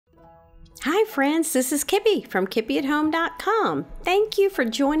Hi friends, this is Kippy from kippyathome.com. Thank you for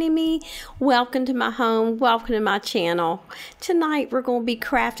joining me. Welcome to my home, welcome to my channel. Tonight we're going to be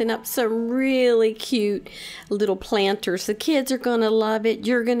crafting up some really cute little planters. The kids are going to love it,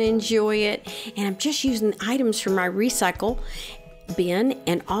 you're going to enjoy it. And I'm just using items from my recycle bin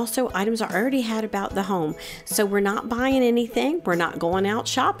and also items I already had about the home. So we're not buying anything, we're not going out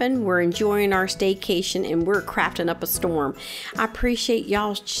shopping, we're enjoying our staycation and we're crafting up a storm. I appreciate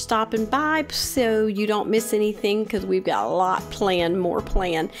y'all stopping by so you don't miss anything because we've got a lot planned, more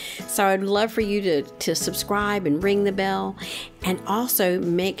planned. So I'd love for you to subscribe and ring the bell, and also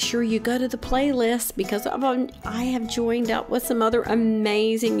make sure you go to the playlist because I have joined up with some other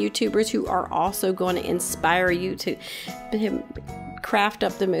amazing YouTubers who are also going to inspire you to craft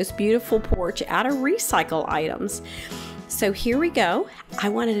up the most beautiful porch out of recycle items. So here we go. I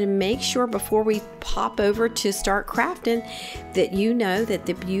wanted to make sure before we pop over to start crafting that you know that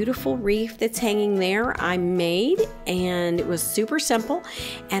the beautiful wreath that's hanging there I made, and it was super simple,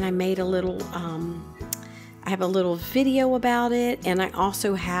 and I made a little I have a little video about it, and I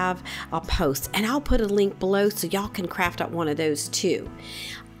also have a post, and I'll put a link below so y'all can craft up one of those too.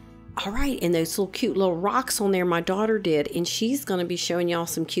 All right, and those little cute little rocks on there my daughter did, and she's going to be showing y'all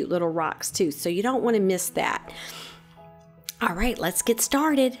some cute little rocks too, so you don't want to miss that. All right, let's get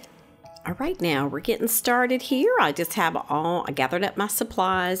started. All right, now we're getting started here. I gathered up my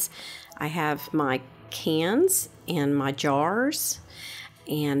supplies. I have my cans and my jars,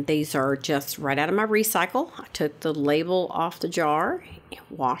 and these are just right out of my recycle. I took the label off the jar and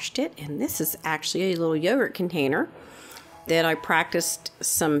washed it, and this is actually a little yogurt container that I practiced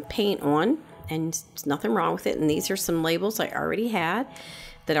some paint on, and there's nothing wrong with it. And these are some labels I already had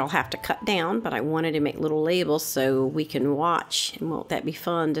that I'll have to cut down, but I wanted to make little labels so we can watch, and won't that be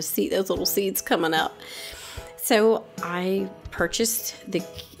fun to see those little seeds coming up. So I purchased the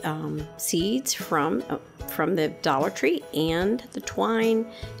seeds from the Dollar Tree and the twine,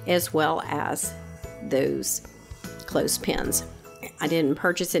 as well as those clothespins. I didn't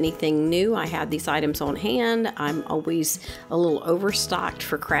purchase anything new. I had these items on hand. I'm always a little overstocked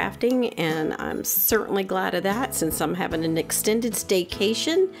for crafting, and I'm certainly glad of that since I'm having an extended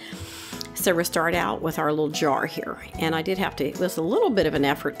staycation. So we'll start out with our little jar here. And I did have to, it was a little bit of an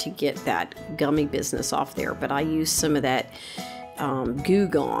effort to get that gummy business off there, but I used some of that Goo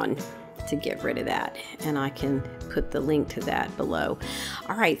Gone to get rid of that. And I can put the link to that below.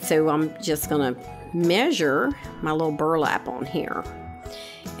 All right, so I'm just gonna measure my little burlap on here,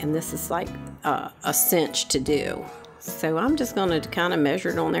 and this is like a cinch to do, so I'm just going to kind of measure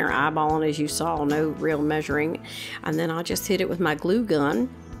it on there, eyeballing, as you saw, no real measuring, and then I'll just hit it with my glue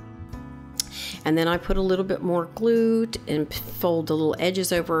gun, and then I put a little bit more glue and fold the little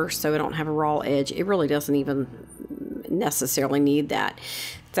edges over so I don't have a raw edge. It really doesn't even necessarily need that,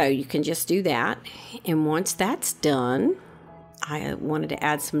 so you can just do that. And once that's done, I wanted to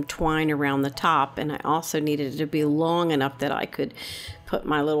add some twine around the top, and I also needed it to be long enough that I could put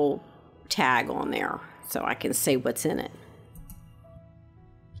my little tag on there so I can say what's in it.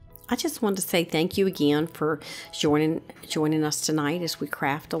 I just wanted to say thank you again for joining us tonight as we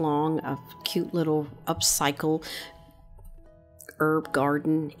craft along a cute little upcycle herb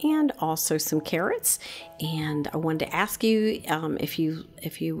garden, and also some carrots. And I wanted to ask you if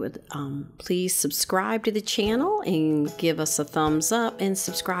you would please subscribe to the channel and give us a thumbs up, and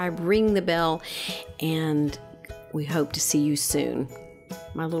subscribe, ring the bell, and we hope to see you soon.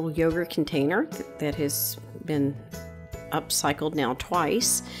 My little yogurt container that has been upcycled now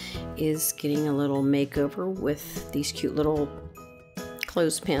twice is getting a little makeover with these cute little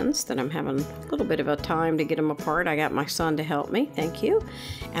clothespins that I'm having a little bit of a time to get them apart. I got my son to help me, thank you.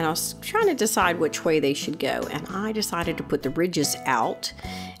 And I was trying to decide which way they should go, and I decided to put the ridges out,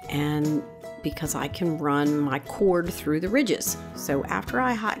 and because I can run my cord through the ridges. So after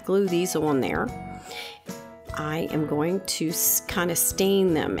I hot glue these on there, I am going to kind of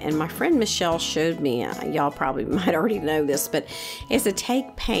stain them. And my friend Michelle showed me, y'all probably might already know this, but is to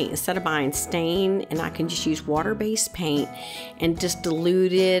take paint instead of buying stain, and I can just use water-based paint and just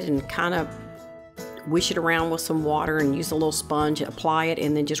dilute it and kind of wish it around with some water and use a little sponge, apply it,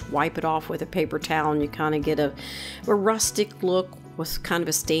 and then just wipe it off with a paper towel, and you kind of get a rustic look with kind of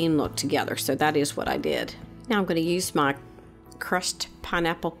a stain look together. So that is what I did. Now I'm going to use my crushed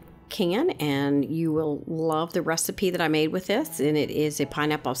pineapple can, and you will love the recipe that I made with this, and it is a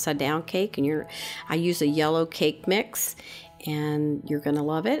pineapple upside down cake, and I use a yellow cake mix, and you're gonna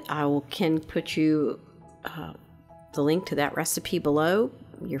love it. Can put you the link to that recipe below.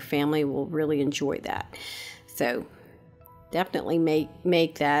 Your family will really enjoy that, so definitely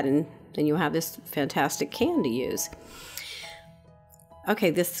make that, and then you'll have this fantastic can to use.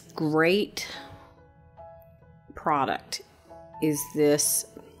 Okay, this great product is this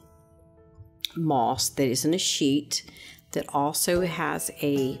moss that is in a sheet that also has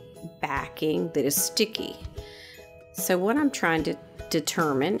a backing that is sticky. So what I'm trying to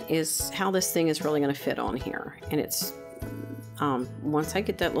determine is how this thing is really going to fit on here. And it's once I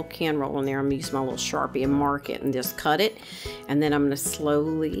get that little can roll in there, I'm going to use my little Sharpie and mark it and just cut it. And then I'm going to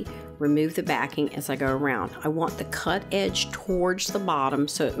slowly remove the backing as I go around. I want the cut edge towards the bottom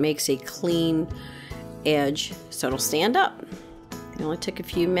so it makes a clean edge so it'll stand up. It only took a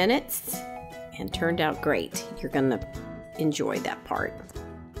few minutes and turned out great. You're going to enjoy that part.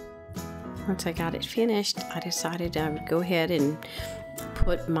 Once I got it finished, I decided I would go ahead and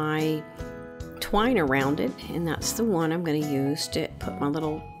put my twine around it, and that's the one I'm going to use to put my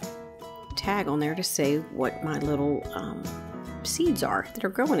little tag on there to say what my little seeds are that are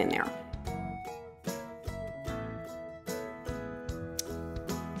growing in there.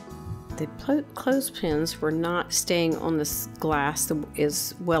 The clothespins were not staying on this glass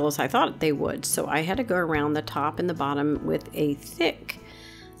as well as I thought they would, so I had to go around the top and the bottom with a thick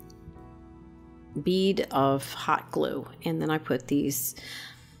bead of hot glue, and then I put these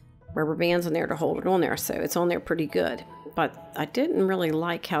rubber bands in there to hold it on there, so it's on there pretty good. But I didn't really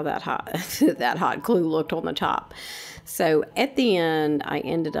like how that hot glue looked on the top, so at the end I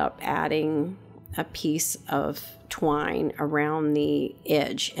ended up adding a piece of twine around the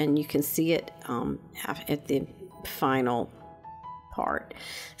edge, and you can see it at the final part.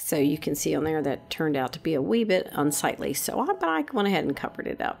 So you can see on there that turned out to be a wee bit unsightly, so I went ahead and covered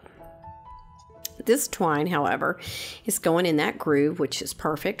it up. This twine, however, is going in that groove, which is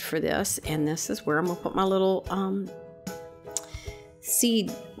perfect for this, and this is where I'm going to put my little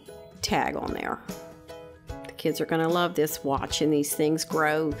seed tag on there. The kids are going to love this, watching these things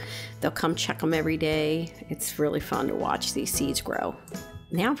grow. They'll come check them every day. It's really fun to watch these seeds grow.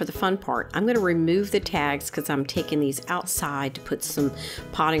 Now for the fun part, I'm going to remove the tags because I'm taking these outside to put some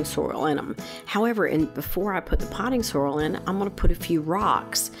potting soil in them. However, before I put the potting soil in, I'm going to put a few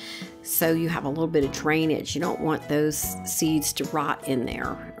rocks so you have a little bit of drainage. You don't want those seeds to rot in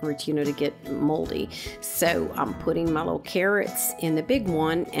there or to get moldy. So I'm putting my little carrots in the big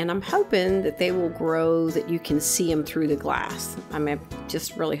one, and I'm hoping that they will grow, that you can see them through the glass. I'm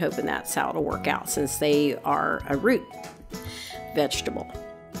just really hoping that's how it'll work out, since they are a root vegetable.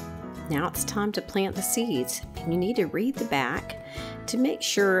 Now it's time to plant the seeds, and you need to read the back to make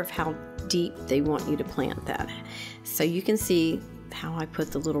sure of how deep they want you to plant that. So you can see how I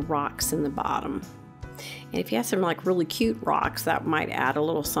put the little rocks in the bottom. And if you have some like really cute rocks, that might add a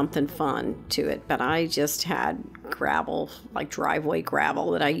little something fun to it. But I just had gravel, like driveway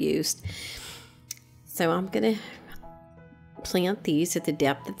gravel that I used. So I'm gonna plant these at the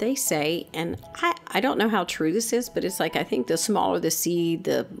depth that they say, and I don't know how true this is, but it's like, I think the smaller the seed,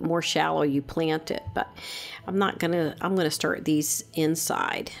 the more shallow you plant it. But I'm gonna start these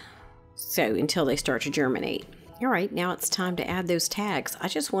inside, so until they start to germinate. All right, now it's time to add those tags. I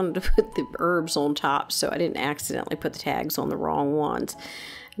just wanted to put the herbs on top so I didn't accidentally put the tags on the wrong ones.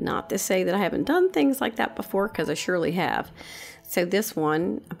 Not to say that I haven't done things like that before, because I surely have. So this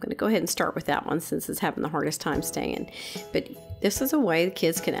one, I'm going to go ahead and start with that one since it's having the hardest time staying. But this is a way the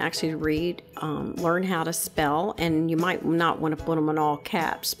kids can actually read, learn how to spell, and you might not want to put them in all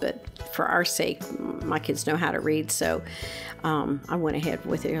caps, but for our sake, my kids know how to read, so I went ahead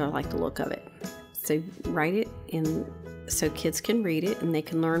with it. I like the look of it. So write it in so kids can read it, and they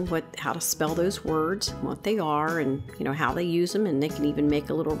can learn how to spell those words, what they are, and how they use them. And they can even make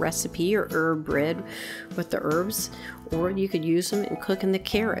a little recipe or herb bread with the herbs, or you could use them in cooking the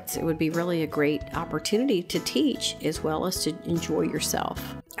carrots. It would be really a great opportunity to teach as well as to enjoy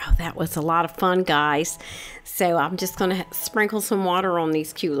yourself. Oh, that was a lot of fun, guys. So I'm just going to sprinkle some water on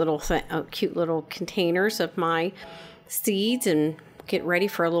these cute little containers of my seeds and get ready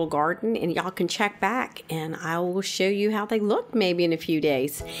for a little garden, and y'all can check back and I will show you how they look maybe in a few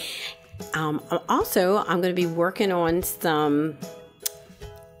days. Also, I'm going to be working on some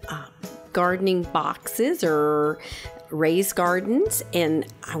gardening boxes or raised gardens, and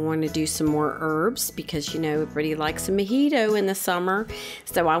I want to do some more herbs because everybody likes a mojito in the summer,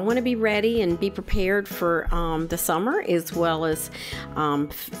 so I want to be ready and be prepared for the summer, as well as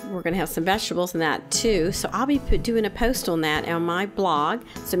we're going to have some vegetables in that too. So I'll be doing a post on that on my blog,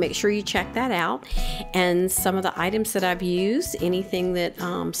 so make sure you check that out. And some of the items that I've used, anything that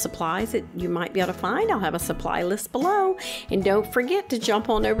supplies that you might be able to find, I'll have a supply list below. And don't forget to jump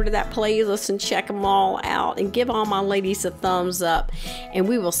on over to that playlist and check them all out, and give all my ladies a thumbs up, and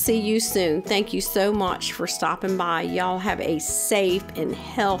we will see you soon. Thank you so much for stopping by. Y'all have a safe and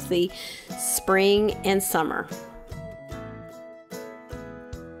healthy spring and summer.